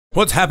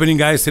What's happening,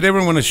 guys? Today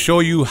we're going to show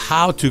you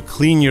how to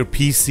clean your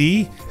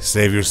PC,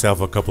 save yourself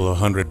a couple of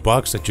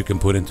 $100 that you can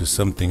put into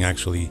something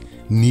actually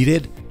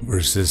needed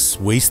versus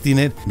wasting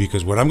it.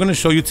 Because what I'm going to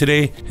show you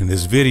today in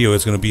this video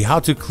is going to be how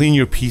to clean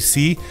your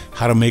PC,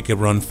 how to make it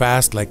run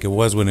fast like it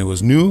was when it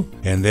was new,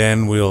 and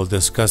then we'll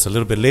discuss a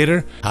little bit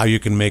later how you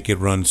can make it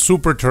run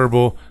super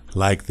turbo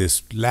like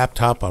this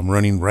laptop I'm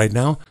running right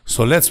now.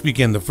 So let's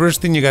begin. The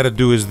first thing you got to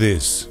do is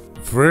this.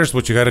 First,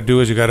 what you got to do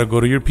is you got to go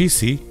to your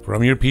PC.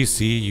 From your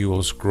PC, you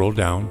will scroll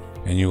down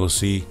and you will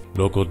see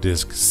local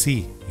disk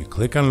C. You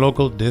click on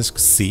local disk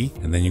C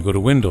and then you go to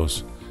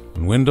Windows.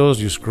 In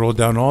Windows, you scroll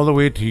down all the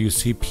way till you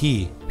see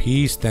P.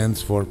 P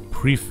stands for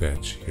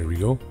prefetch. Here we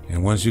go.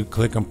 And once you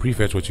click on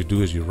prefetch, what you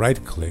do is you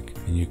right click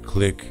and you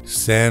click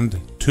send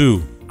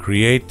to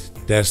create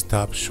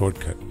desktop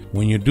shortcut.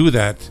 When you do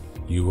that,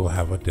 you will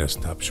have a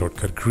desktop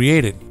shortcut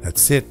created.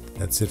 That's it.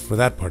 That's it for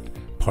that part.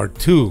 Part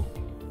two.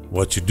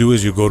 What you do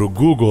is you go to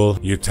Google,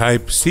 you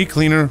type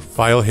CCleaner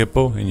File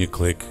Hippo, and you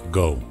click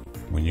go.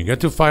 When you get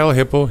to File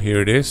Hippo, here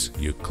it is.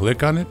 You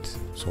click on it.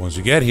 So once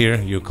you get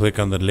here, you click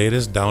on the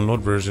latest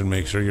download version.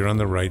 Make sure you're on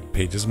the right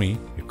page as me.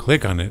 You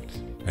click on it,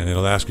 and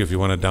it'll ask you if you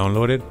want to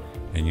download it,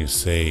 and you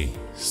say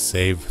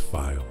Save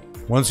File.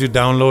 Once you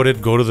download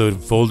it, go to the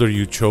folder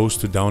you chose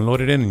to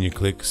download it in, and you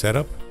click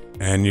Setup,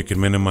 and you can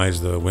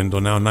minimize the window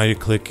now. Now you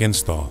click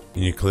Install,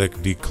 and you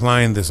click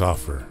Decline this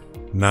offer.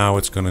 Now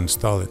it's going to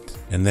install it,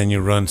 and then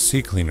you run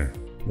CCleaner.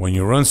 When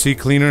you run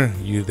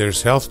CCleaner,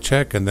 there's health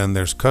check, and then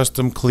there's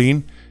custom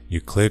clean. You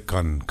click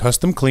on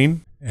custom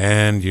clean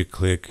and you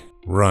click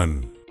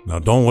run. Now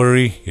don't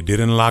worry, it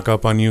didn't lock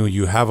up on you.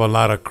 You have a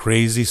lot of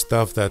crazy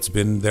stuff that's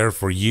been there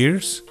for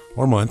years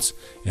or months,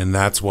 and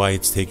that's why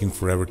it's taking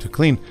forever to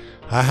clean.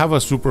 I have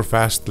a super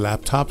fast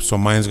laptop, so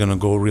mine's gonna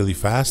go really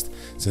fast.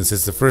 Since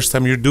it's the first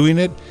time you're doing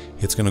it,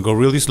 it's gonna go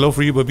really slow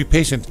for you, but be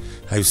patient.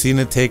 I've seen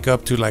it take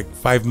up to like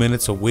 5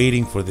 minutes of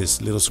waiting for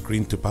this little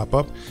screen to pop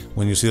up.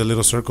 When you see the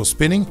little circle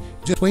spinning,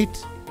 just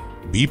wait,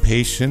 be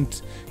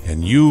patient,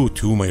 and you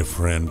too, my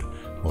friend,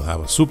 will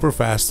have a super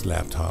fast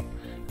laptop.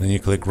 Then you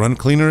click run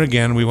cleaner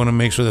again. We wanna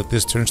make sure that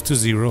this turns to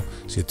 0.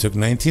 See, it took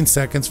 19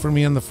 seconds for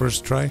me on the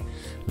first try.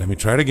 Let me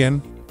try it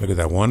again. Look at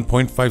that,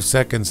 1.5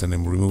 seconds, and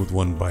then removed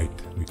 1 byte.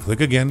 We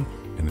click again,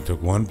 and it took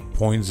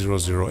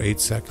 1.008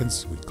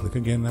 seconds. We click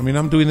again. I mean,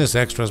 I'm doing this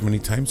extra as many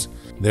times.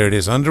 There it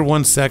is, under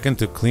 1 second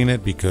to clean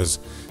it, because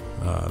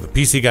the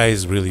PC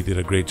guys really did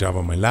a great job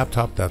on my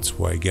laptop. That's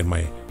why I get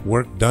my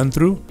work done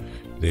through.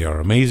 They are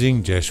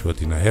amazing. Joshua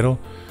Tinajero.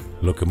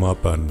 Look him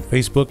up on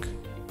Facebook.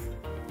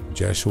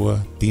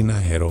 Joshua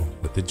Tinajero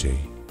with the J.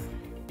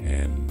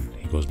 And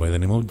he goes by the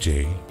name of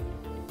Jay.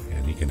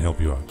 And he can help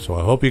you out. So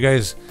I hope you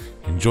guys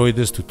enjoyed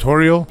this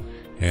tutorial,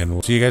 and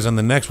we'll see you guys on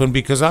the next one,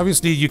 because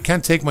obviously you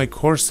can't take my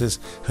courses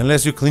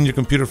unless you clean your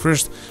computer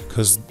first,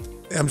 because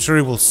I'm sure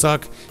it will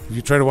suck if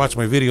you try to watch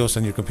my videos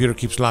and your computer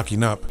keeps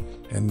locking up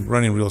and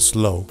running real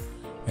slow,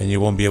 and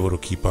you won't be able to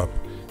keep up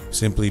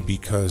simply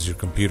because your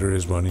computer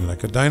is running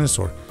like a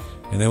dinosaur.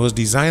 And it was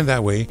designed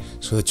that way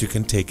so that you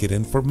can take it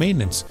in for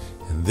maintenance.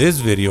 And this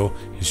video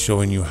is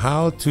showing you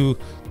how to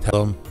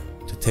tell them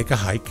to take a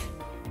hike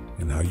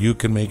and how you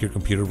can make your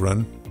computer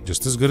run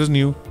just as good as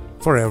new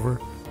forever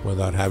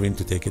without having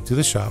to take it to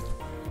the shop.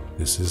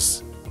 This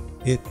is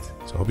it.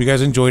 So I hope you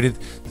guys enjoyed it.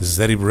 This is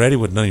Eddie Beretti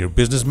with None of Your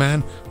Business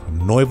Man from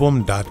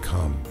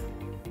Neubom.com.